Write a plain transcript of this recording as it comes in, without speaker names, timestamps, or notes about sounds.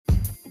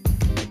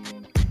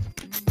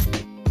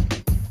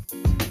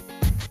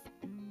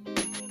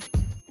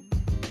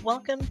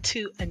Welcome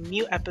to a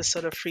new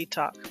episode of Free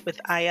Talk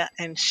with Aya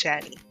and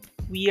Shani.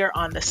 We are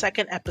on the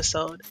second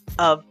episode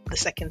of the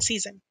second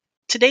season.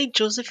 Today,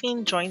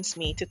 Josephine joins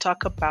me to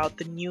talk about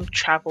the new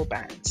travel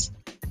bans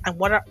and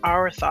what are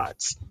our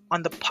thoughts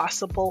on the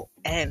possible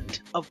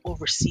end of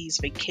overseas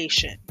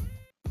vacation,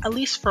 at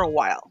least for a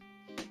while.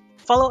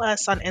 Follow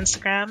us on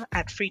Instagram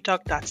at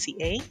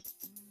freetalk.ca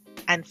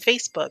and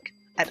Facebook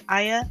at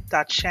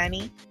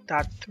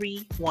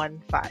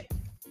aya.shani.315.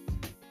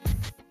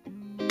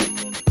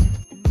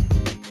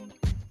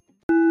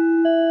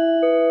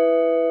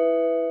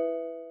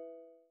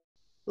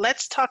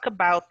 Let's talk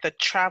about the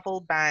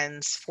travel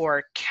bans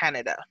for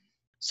Canada.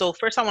 So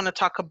first I want to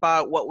talk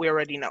about what we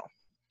already know.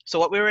 So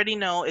what we already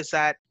know is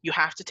that you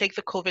have to take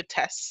the COVID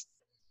test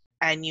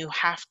and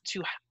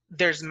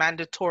there's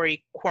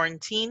mandatory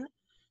quarantine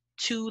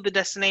to the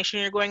destination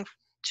you're going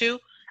to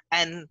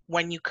and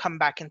when you come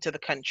back into the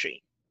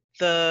country.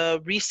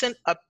 The recent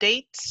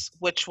updates,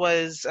 which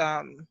was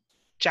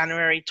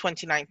January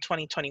 29,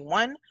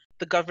 2021,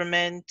 the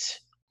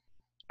government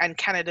and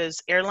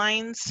Canada's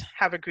airlines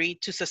have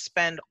agreed to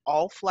suspend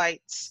all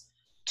flights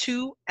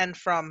to and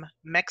from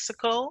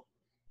Mexico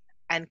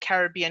and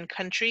Caribbean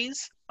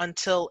countries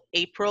until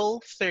April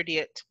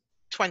 30th,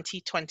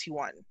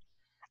 2021.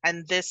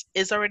 And this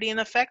is already in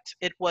effect.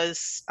 It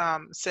was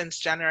since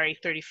January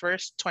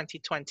 31st,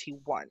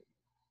 2021.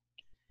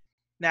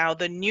 Now,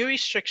 the new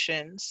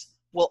restrictions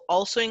will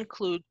also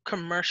include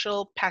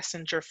commercial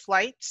passenger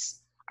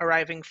flights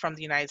arriving from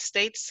the United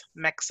States,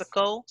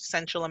 Mexico,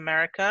 Central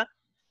America,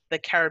 the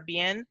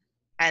Caribbean,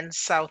 and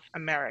South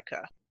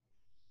America.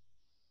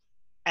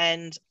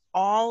 And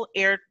all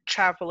air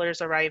travelers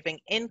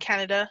arriving in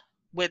Canada,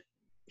 with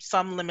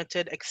some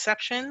limited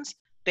exceptions,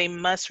 they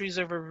must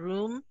reserve a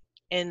room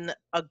in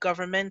a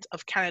Government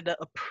of Canada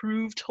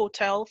approved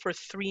hotel for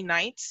 3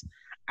 nights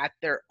at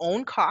their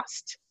own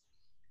cost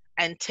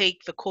and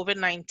take the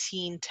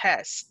COVID-19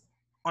 test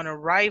on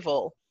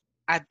arrival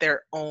at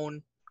their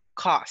own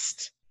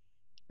cost.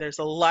 There's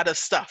a lot of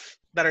stuff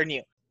that are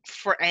new.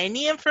 For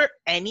any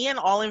and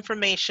all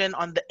information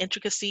on the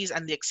intricacies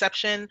and the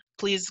exception,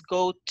 please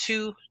go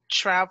to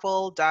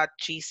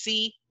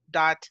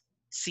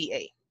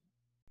travel.gc.ca.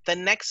 The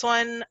next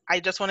one, I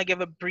just want to give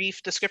a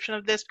brief description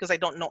of this because I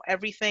don't know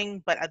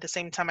everything, but at the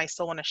same time, I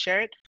still want to share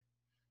it.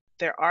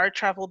 There are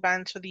travel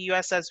bans for the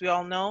US, as we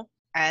all know,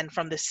 and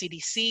from the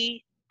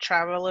CDC,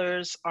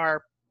 travelers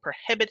are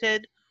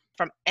prohibited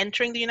from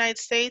entering the United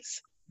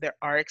States. There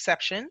are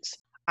exceptions.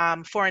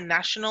 Foreign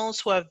nationals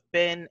who have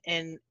been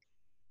in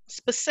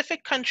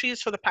specific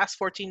countries for the past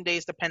 14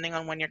 days, depending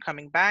on when you're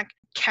coming back,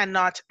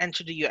 cannot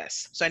enter the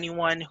US. So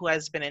anyone who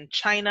has been in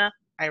China,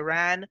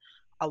 Iran,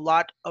 a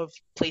lot of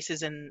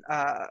places in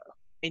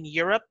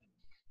Europe,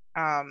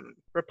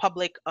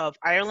 Republic of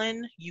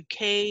Ireland,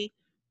 UK,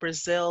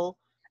 Brazil,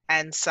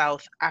 and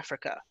South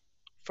Africa.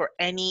 For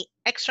any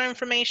extra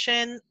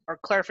information or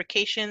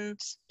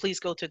clarifications, please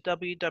go to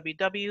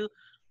www.cdc.gov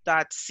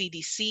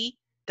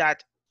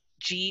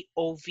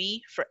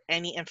for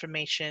any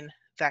information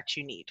that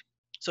you need.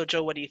 So,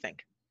 Joe, what do you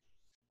think?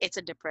 It's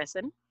a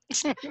depressing.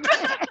 It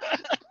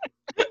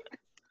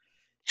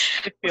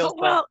feels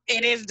Well,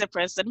 it is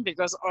depressing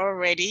because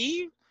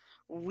already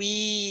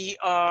we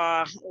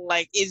are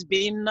like, it's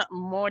been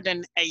more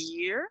than a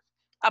year,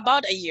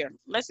 about a year.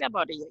 Let's say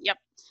about a year. Yep.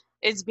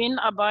 It's been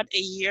about a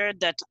year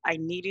that I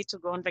needed to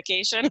go on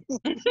vacation.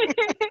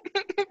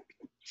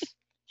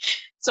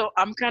 So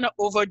I'm kind of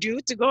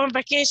overdue to go on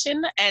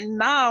vacation. And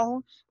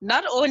now,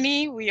 not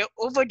only we are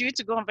overdue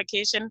to go on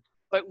vacation,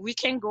 but we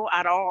can go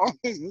at all.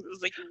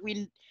 It's like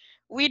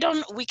we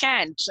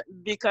can't,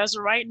 because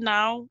right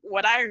now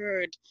what I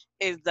heard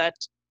is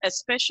that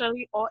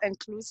especially all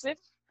inclusive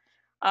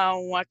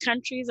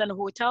countries and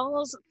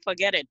hotels,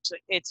 forget it.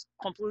 It's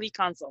completely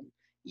canceled.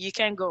 You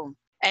can go.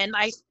 And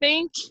I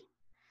think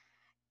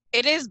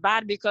it is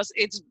bad because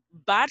it's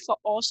bad for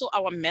also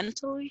our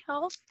mental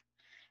health,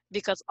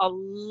 because a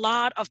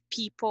lot of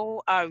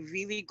people are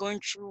really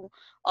going through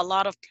a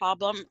lot of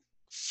problem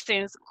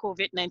since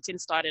COVID-19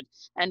 started.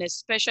 And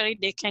especially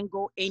they can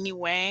go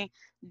anywhere.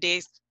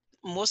 They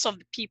Most of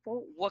the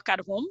people work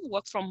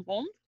from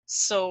home.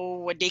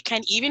 So they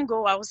can't even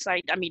go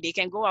outside. I mean, they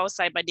can go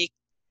outside, but they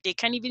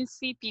can't even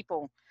see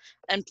people.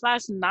 And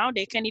plus now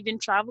they can't even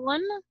travel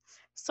in.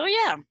 So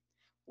yeah,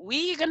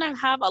 we're gonna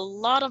have a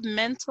lot of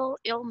mental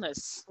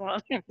illness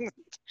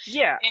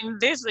yeah, in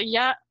this.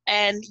 Yeah.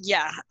 And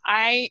yeah,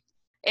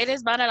 it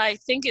is bad, and I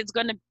think it's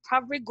gonna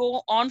probably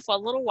go on for a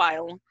little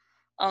while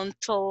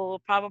until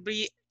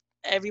probably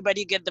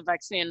everybody get the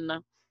vaccine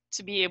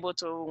to be able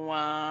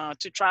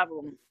to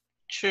travel.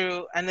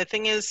 true. And the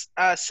thing is,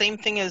 same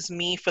thing as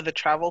me for the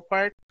travel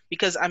part,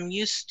 because I'm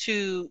used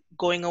to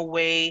going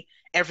away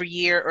every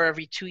year or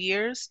every 2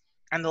 years.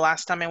 And the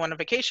last time I went on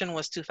vacation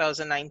was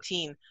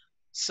 2019.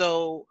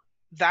 So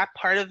that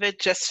part of it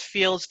just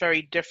feels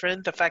very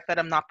different. The fact that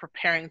I'm not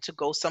preparing to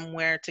go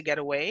somewhere to get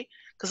away.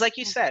 Because, like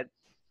you said,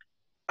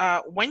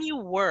 when you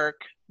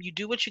work, you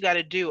do what you got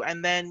to do,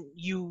 and then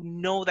you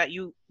know that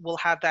you will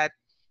have that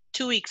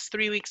 2 weeks,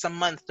 3 weeks, a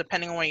month,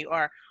 depending on where you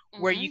are,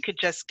 where Mm-hmm. you could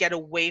just get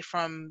away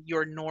from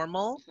your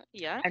normal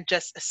Yeah. and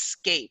just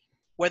escape,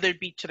 whether it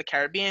be to the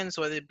Caribbeans,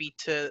 whether it be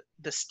to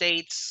the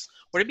States,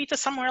 whether it be to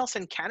somewhere else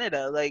in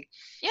Canada. Like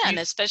Yeah, you and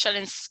especially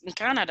in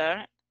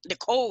Canada, the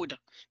cold.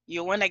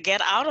 You want to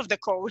get out of the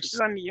cold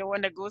and you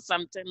want to go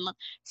something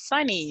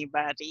sunny,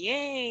 but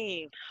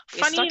yay,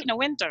 we're stuck funny in the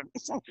winter.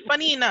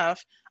 funny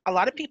enough, a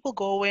lot of people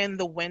go in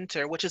the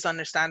winter, which is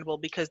understandable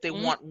because they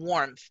Mm, want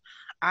warmth.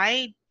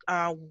 I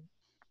uh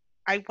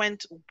I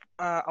went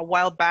a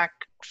while back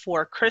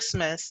for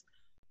Christmas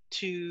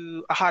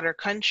to a hotter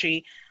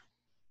country,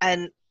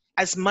 and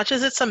as much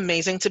as it's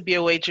amazing to be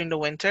away during the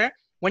winter,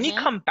 when you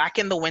mm-hmm. come back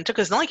in the winter,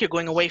 because it's not like you're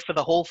going away for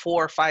the whole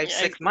 4, 5, Yeah,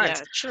 6 months.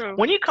 yeah, true.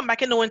 When you come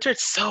back in the winter,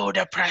 it's so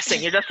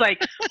depressing. You're just like,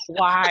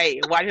 why?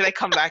 Why did I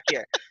come back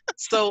here?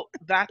 So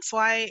that's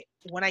why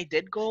when I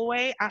did go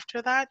away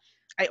after that,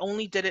 I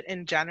only did it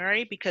in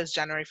January because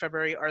January,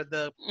 February are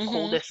the Mm-hmm.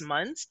 coldest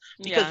months.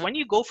 Because Yeah. when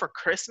you go for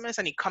Christmas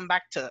and you come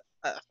back to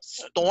a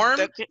storm,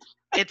 The-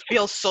 it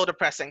feels so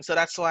depressing. So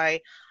that's why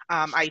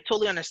I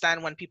totally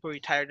understand when people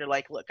retire. They're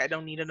like, look, I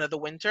don't need another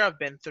winter. I've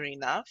been through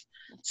enough.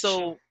 True.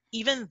 So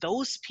even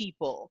those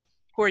people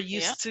who are Yeah.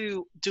 used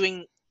to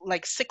doing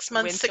like 6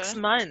 months, six Winter.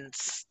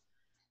 months,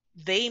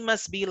 they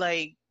must be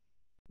like,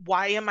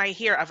 why am I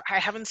here? I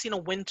haven't seen a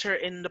winter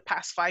in the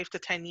past 5 to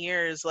 10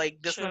 years. Like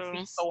this must be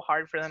True. so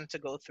hard for them to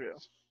go through.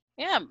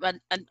 Yeah, but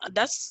and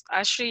that's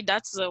actually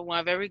that's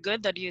one very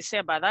good that you say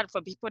about that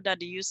for people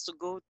that used to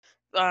go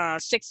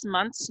 6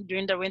 months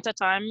during the winter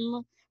time,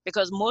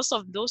 because most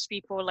of those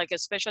people, like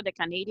especially the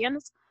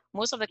Canadians,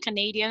 most of the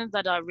Canadians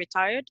that are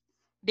retired,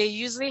 they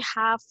usually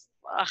have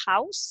a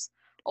house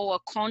or a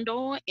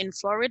condo in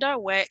Florida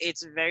where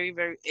it's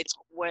it's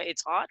where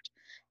it's hot,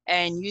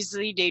 and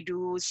usually they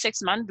do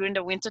 6 months during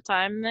the winter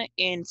time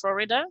in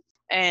Florida,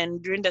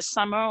 and during the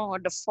summer or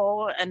the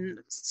fall and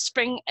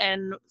spring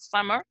and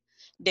summer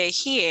they're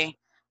here,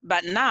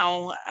 but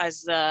now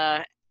as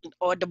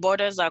all the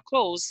borders are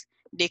closed,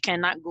 they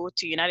cannot go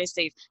to United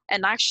States.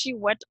 And actually,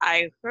 what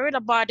I heard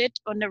about it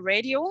on the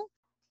radio,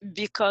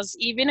 because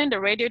even in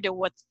the radio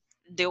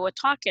they were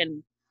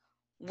talking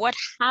what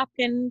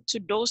happened to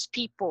those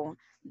people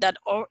that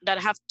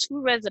have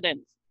two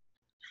residents.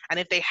 And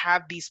if they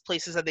have these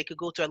places that they could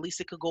go to, at least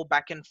they could go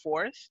back and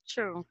forth.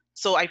 True.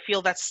 So I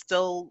feel that's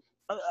still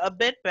a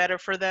bit better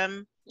for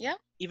them, Yeah.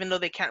 even though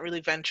they can't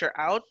really venture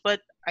out.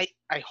 But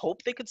I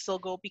hope they could still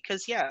go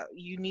because, yeah,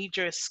 you need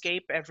your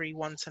escape every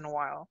once in a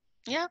while.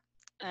 Yeah.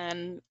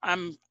 And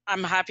I'm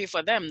happy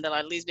for them that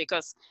at least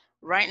because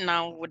right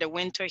now with the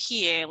winter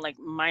here, like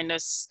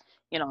minus,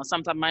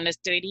 sometimes minus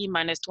 30,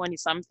 minus 20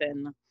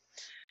 something.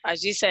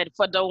 As you said,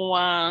 for the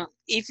one,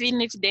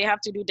 even if they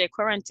have to do their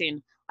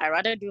quarantine, I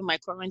rather do my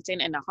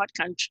quarantine in a hot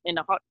country, in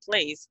a hot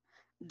place,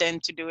 than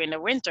to do in the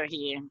winter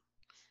here.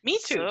 Me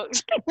too. So,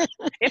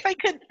 If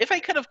I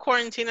could have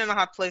quarantined in a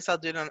hot place, I'll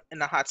do it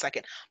in a hot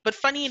second. But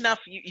funny enough,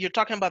 you're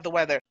talking about the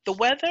weather. The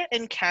weather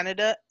in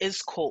Canada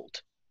is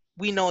cold.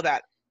 We know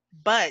that.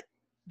 But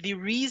the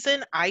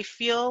reason I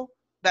feel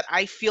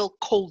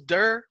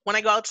colder when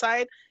I go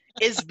outside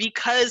is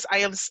because I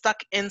am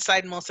stuck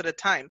inside most of the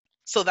time.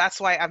 So that's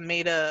why I've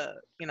made a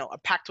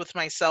pact with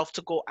myself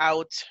to go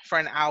out for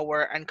an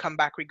hour and come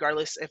back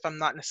regardless if I'm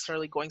not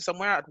necessarily going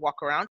somewhere. I'd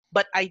walk around.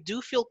 But I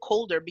do feel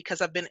colder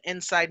because I've been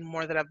inside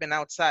more than I've been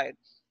outside.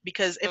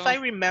 Because if I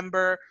so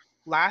remember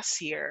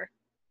last year,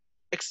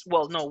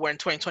 well, no, we're in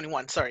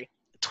 2021, sorry.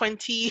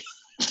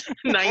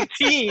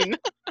 2019,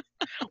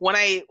 when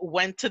I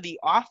went to the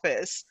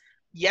office,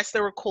 yes,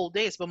 there were cold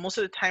days, but most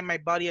of the time my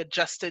body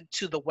adjusted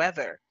to the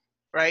weather,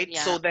 right?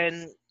 So yeah,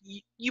 then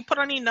you put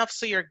on enough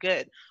so you're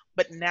good.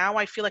 But now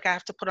I feel like I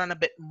have to put on a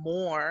bit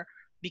more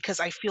because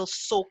I feel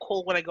so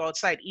cold when I go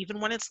outside,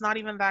 even when it's not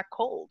even that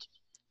cold.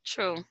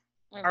 true.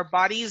 Our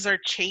bodies are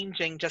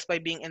changing just by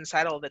being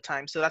inside all the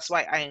time. So that's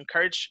why I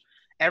encourage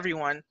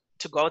everyone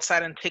to go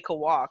outside and take a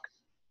walk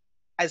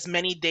as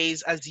many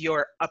days as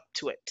you're up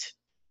to it.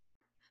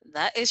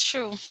 That is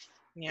true.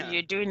 Yeah,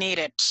 You do need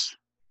it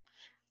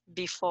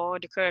before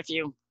the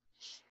curfew.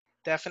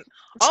 definitely.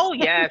 Oh,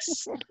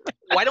 yes.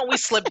 Why don't we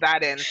slip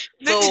that in?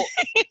 So,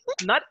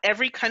 not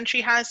every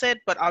country has it,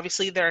 but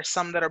obviously there are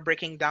some that are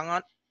breaking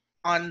down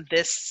on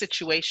this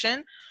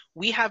situation.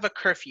 We have a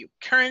curfew.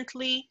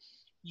 Currently,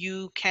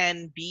 you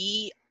can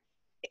be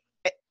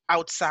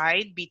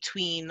outside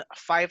between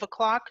 5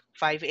 o'clock,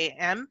 5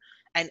 a.m.,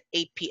 and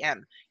 8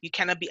 p.m. You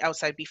cannot be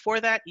outside before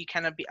that. You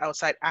cannot be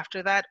outside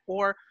after that,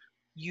 or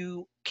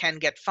you can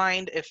get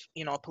fined if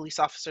a police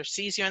officer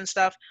sees you and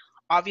stuff.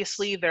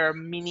 Obviously, there are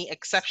many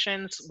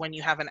exceptions when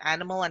you have an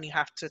animal and you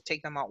have to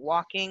take them out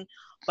walking,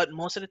 but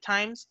most of the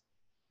times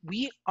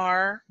we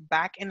are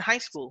back in high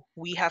school.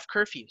 We have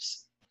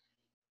curfews.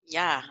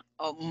 Yeah,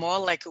 or more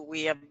like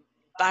we are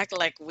back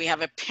like we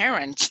have a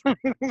parent.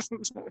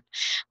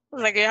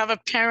 Like you have a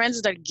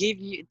parents that give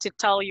you to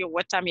tell you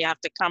what time you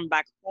have to come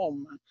back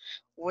home,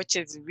 which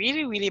is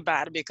really, really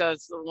bad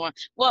because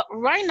well,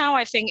 right now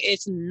I think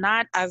it's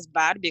not as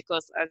bad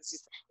because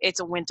it's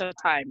a winter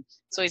time,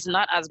 so it's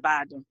not as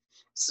bad.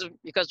 So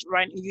because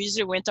right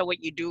usually winter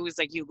what you do is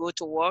like you go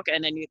to work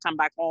and then you come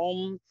back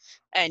home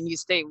and you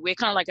stay. We're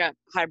kind of like a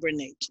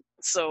hibernate,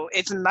 so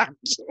it's not.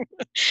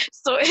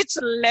 So it's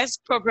less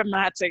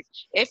problematic.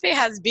 If it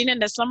has been in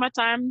the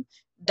summertime,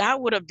 that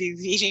would have been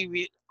really,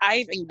 really,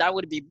 I think that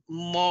would be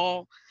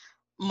more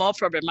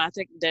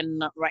problematic than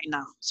right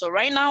now. So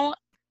right now,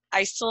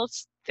 I still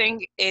think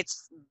it's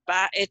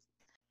bad.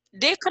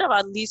 They could have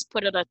at least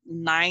put it at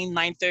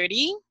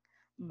 9:30,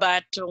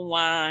 but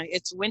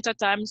it's winter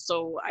time, so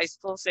I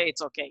still say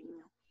it's okay.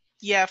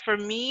 Yeah, for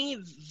me,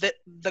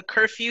 the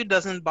curfew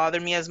doesn't bother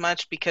me as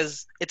much because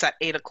it's at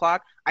 8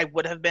 o'clock. I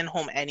would have been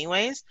home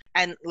anyways.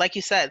 And like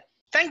you said,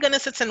 thank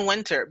goodness it's in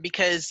winter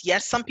because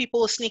yes, some people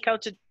will sneak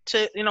out to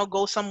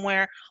go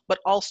somewhere, but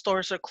all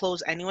stores are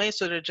closed anyway,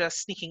 so they're just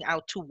sneaking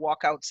out to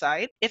walk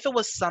outside. If it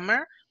was summer,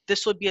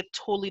 this would be a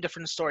totally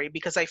different story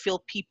because I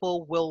feel people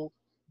will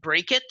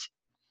break it,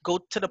 go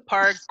to the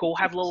park, go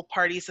have little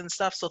parties and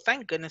stuff. So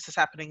thank goodness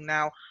it's happening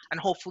now, and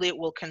hopefully it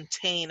will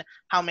contain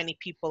how many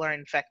people are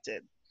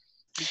infected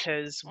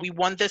because we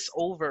want this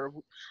over.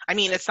 I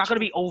mean, it's not going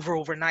to be over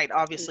overnight,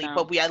 obviously, No.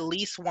 but we at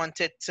least want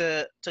it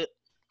to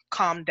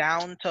calm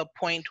down to a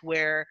point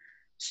where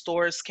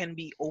stores can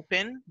be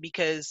open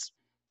because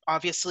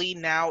obviously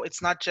now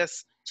it's not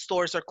just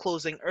stores are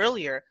closing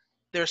earlier.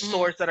 There's Mhm.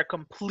 stores that are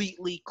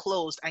completely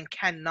closed and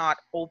cannot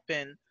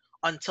open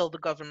until the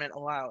government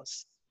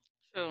allows.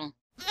 True.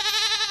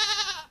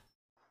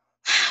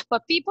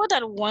 But people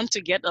that want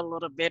to get a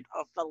little bit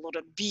of a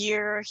little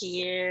beer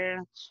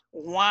here,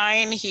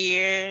 wine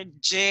here,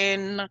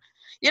 gin,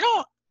 you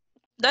know,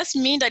 that's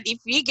mean that if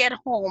we get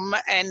home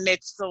and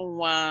it's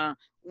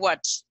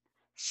what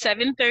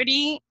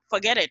 7:30,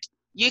 forget it.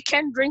 You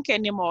can't drink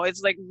anymore.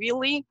 It's like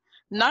really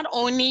not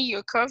only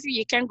your curfew,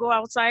 you can't go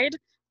outside,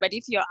 but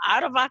if you're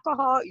out of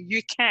alcohol,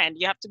 you can't.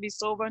 You have to be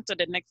sober until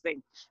the next day.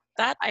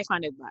 That I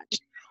find it bad.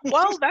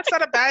 Well, that's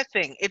not a bad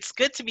thing. It's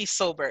good to be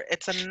sober.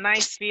 It's a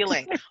nice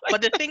feeling.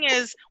 But the thing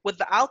is, with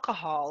the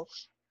alcohol,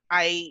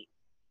 I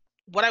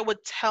what I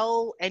would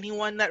tell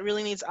anyone that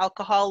really needs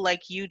alcohol,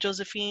 like you,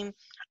 Josephine,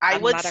 I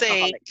I'm would not say,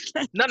 alcoholic.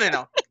 no, no,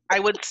 no. I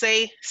would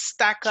say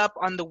stack up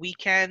on the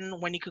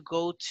weekend when you could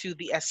go to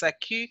the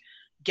SAQ,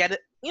 get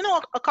it,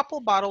 a couple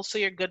bottles so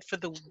you're good for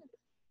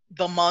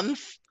the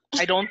month.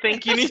 I don't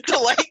think you need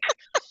to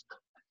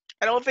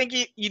I don't think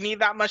you need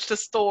that much to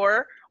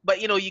store, but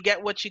you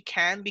get what you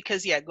can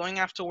because yeah, going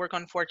after work,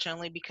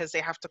 unfortunately, because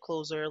they have to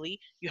close early,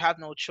 you have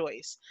no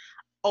choice.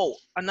 Oh,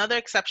 another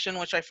exception,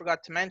 which I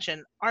forgot to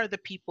mention, are the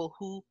people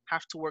who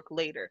have to work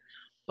later.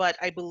 But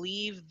I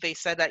believe they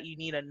said that you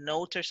need a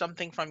note or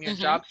something from your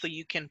Hmm. job so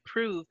you can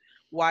prove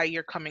why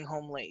you're coming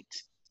home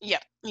late. Yeah,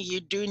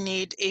 you do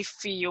need if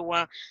you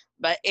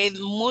but it's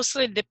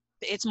mostly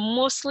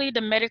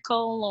the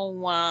medical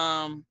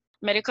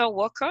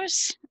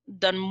workers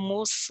that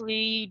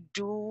mostly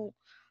do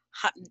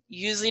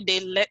usually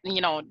they let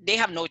they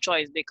have no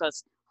choice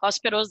because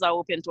hospitals are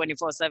open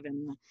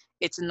 24/7.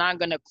 It's not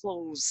gonna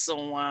close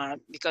so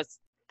because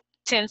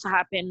things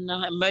happen,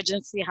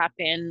 emergency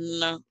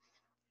happen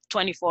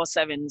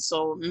 24/7.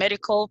 So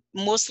medical,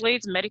 mostly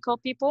it's medical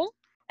people,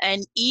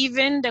 and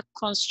even the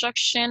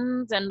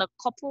constructions and a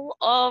couple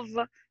of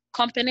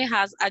company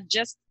has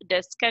adjusted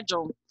their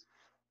schedule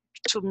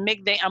to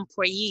make their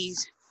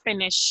employees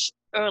finish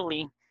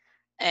early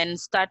and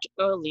start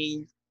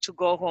early to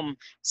go home.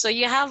 So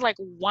you have like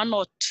one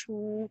or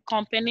two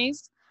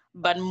companies,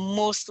 but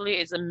mostly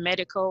it's a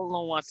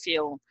medical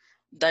field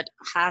that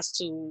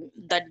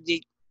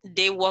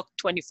they work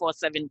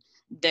 24/7.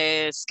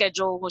 The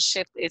schedule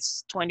shift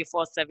is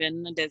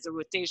 24/7. There's a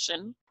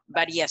rotation,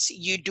 but yes,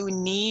 you do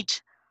need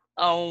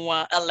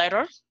a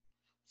letter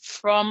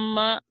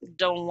from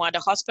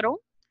the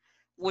hospital,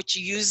 which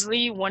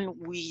usually when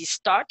we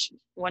start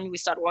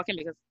working,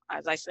 because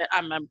as I said,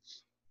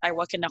 I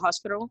work in the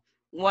hospital.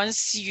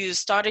 Once you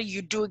started,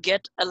 you do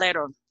get a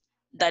letter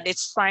that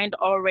it's signed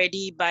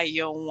already by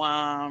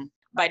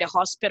the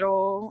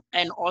hospital,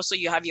 and also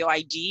you have your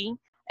ID.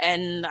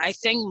 And I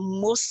think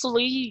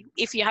mostly,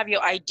 if you have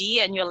your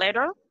ID and your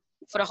letter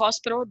for the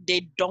hospital,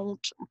 they don't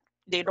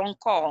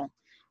call.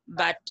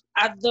 But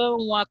other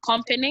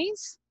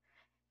companies,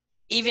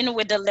 even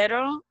with the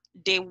letter,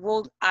 they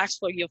will ask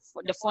for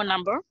the phone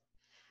number,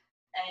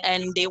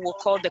 and they will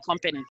call the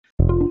company.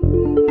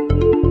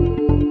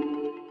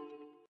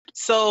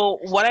 So,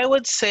 what I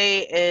would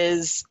say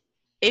is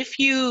if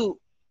you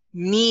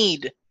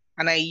need,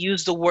 and I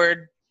use the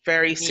word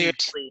very Need.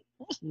 seriously,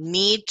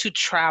 need to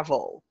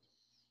travel,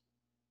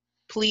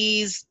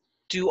 please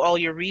do all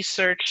your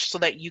research so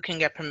that you can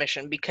get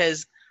permission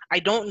because I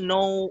don't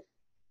know.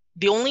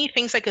 The only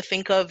things I could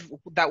think of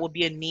that would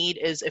be a need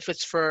is if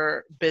it's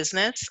for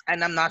business,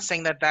 and I'm not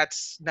saying that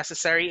that's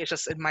necessary. It's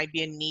just it might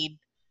be a need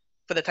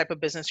for the type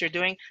of business you're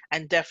doing.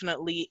 And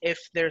definitely if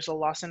there's a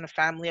loss in the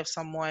family of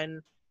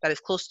someone that is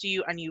close to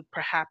you and you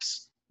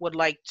perhaps would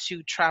like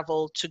to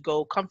travel to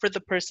go comfort the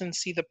person,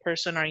 see the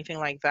person, or anything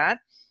like that.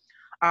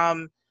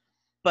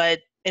 But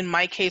in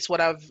my case,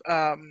 what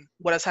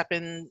has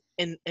happened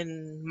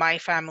in my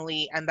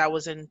family, and that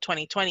was in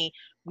 2020,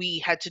 we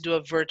had to do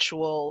a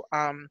virtual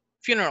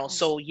funeral.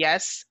 So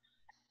yes,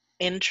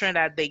 in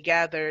Trinidad they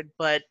gathered,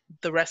 but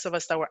the rest of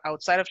us that were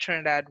outside of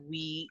Trinidad,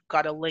 we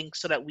got a link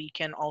so that we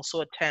can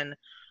also attend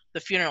the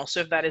funeral.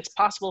 So if that is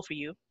possible for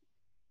you,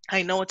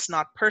 I know it's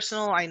not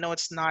personal, I know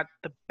it's not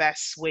the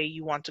best way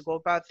you want to go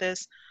about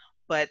this,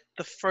 but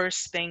the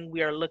first thing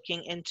we are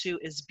looking into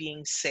is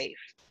being safe.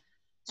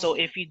 So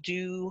if you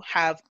do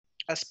have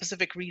a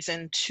specific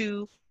reason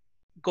to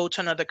go to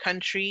another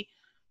country,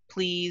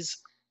 please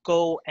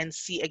go and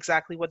see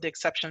exactly what the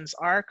exceptions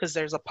are, because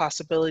there's a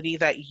possibility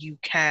that you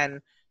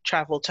can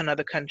travel to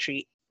another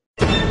country.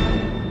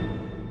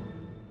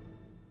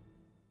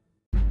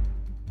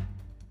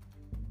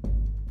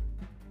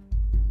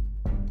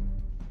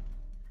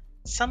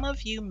 Some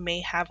of you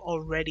may have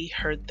already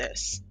heard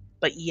this,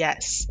 but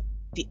yes,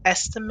 the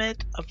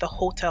estimate of the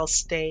hotel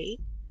stay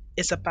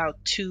is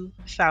about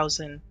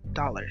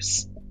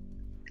 $2,000.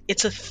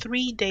 It's a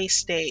 3-day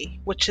stay,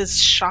 which is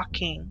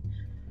shocking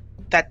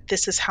that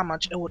this is how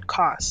much it would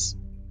cost.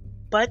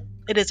 But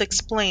it is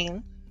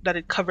explained that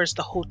it covers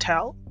the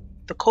hotel,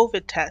 the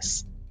COVID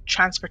test,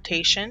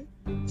 transportation,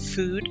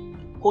 food,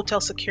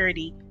 hotel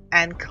security,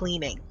 and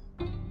cleaning.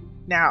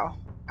 Now,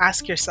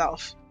 ask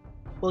yourself,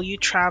 will you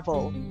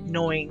travel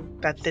knowing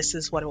that this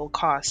is what it will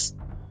cost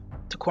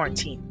to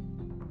quarantine?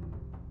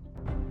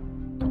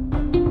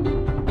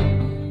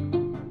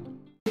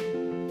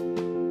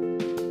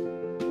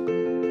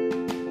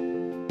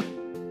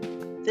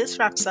 This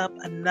wraps up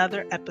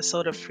another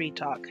episode of Free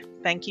Talk.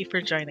 Thank you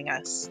for joining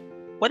us.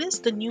 What is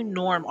the new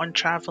norm on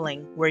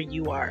traveling where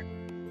you are?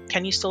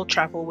 Can you still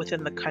travel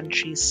within the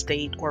country,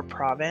 state, or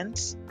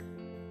province?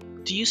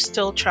 Do you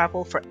still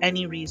travel for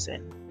any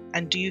reason?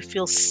 And do you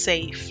feel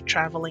safe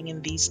traveling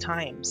in these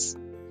times?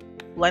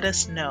 Let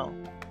us know.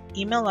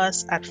 Email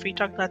us at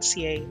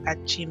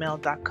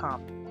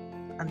freetalk.ca@gmail.com.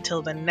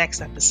 Until the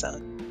next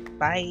episode.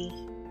 Bye.